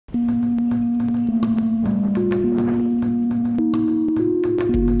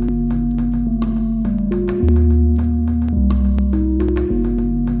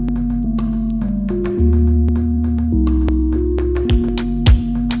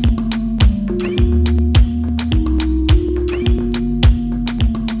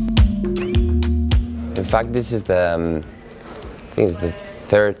fact, this is I think it's the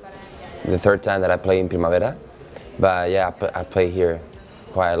third time that I play in Primavera. But yeah, I play here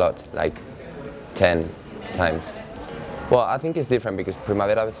quite a lot, like 10 times. Well, I think it's different because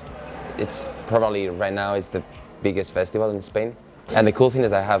Primavera, it's probably right now it's the biggest festival in Spain. And the cool thing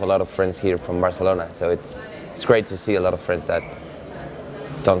is I have a lot of friends here from Barcelona, so it's great to see a lot of friends that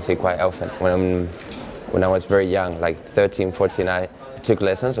don't see quite often. When I was very young, like 13, 14, I took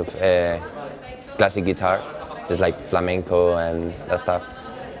lessons of classic guitar, just like flamenco and that stuff.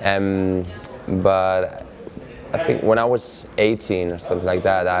 But I think when I was 18 or something like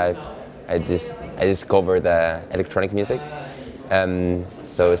that, I discovered electronic music.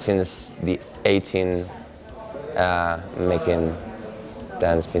 So since the 18, making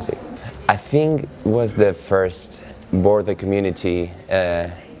dance music. I think it was the first Border Community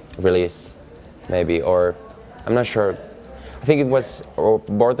release, maybe, or I'm not sure. I think it was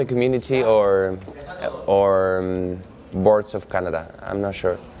Border Community or Boards of Canada. I'm not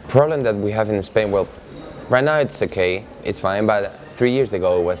sure. Problem that we have in Spain, well, right now it's okay, it's fine, but 3 years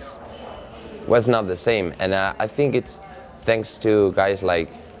ago it was not the same, and I think it's thanks to guys like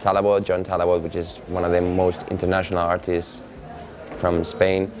Talabot, John Talabot, which is one of the most international artists from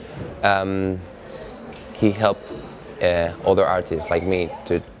Spain. He helped other artists like me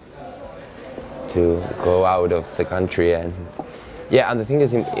to go out of the country, and yeah, and the thing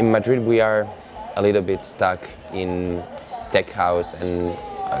is, in Madrid we are a little bit stuck in tech house and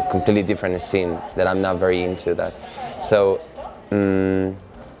a completely different scene that I'm not very into that. So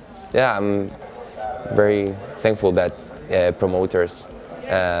yeah, I'm very thankful that promoters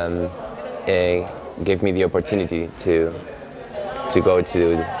gave me the opportunity to go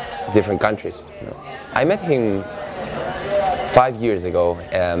to different countries. I met him 5 years ago.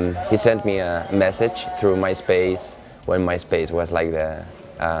 He sent me a message through MySpace when MySpace was like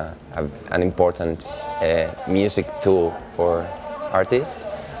an important music tool for artists.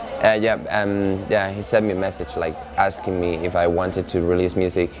 Yeah, he sent me a message like asking me if I wanted to release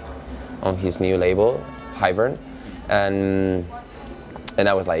music on his new label, Hivern, and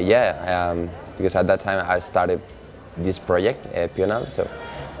I was like, yeah, because at that time I started this project, Pional.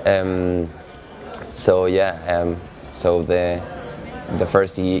 So yeah, so the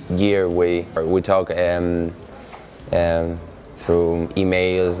first year we talk through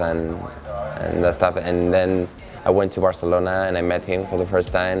emails and that stuff, and then I went to Barcelona and I met him for the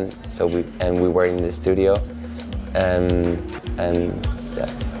first time. So we were in the studio, and yeah.